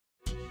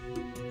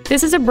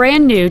This is a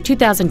brand new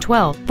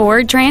 2012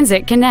 Ford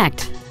Transit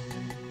Connect.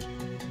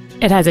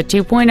 It has a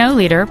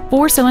 2.0-liter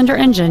four-cylinder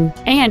engine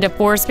and a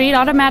 4-speed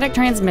automatic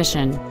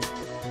transmission.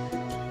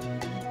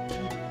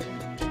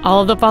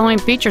 All of the following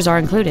features are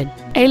included: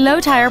 a low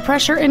tire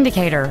pressure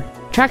indicator,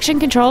 traction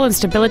control and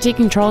stability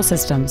control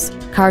systems,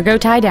 cargo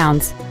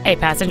tie-downs, a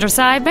passenger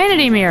side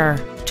vanity mirror,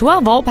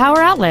 12-volt power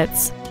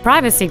outlets,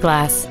 privacy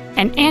glass,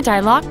 an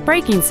anti-lock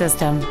braking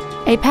system,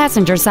 a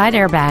passenger side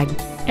airbag,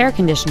 air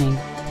conditioning,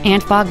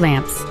 and fog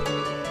lamps.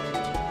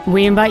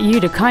 We invite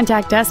you to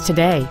contact us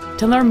today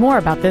to learn more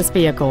about this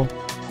vehicle.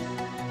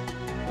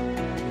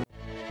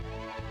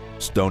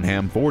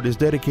 Stoneham Ford is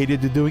dedicated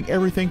to doing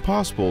everything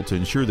possible to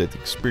ensure that the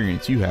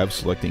experience you have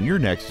selecting your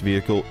next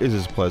vehicle is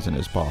as pleasant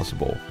as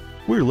possible.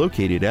 We're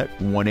located at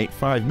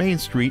 185 Main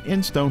Street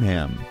in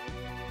Stoneham.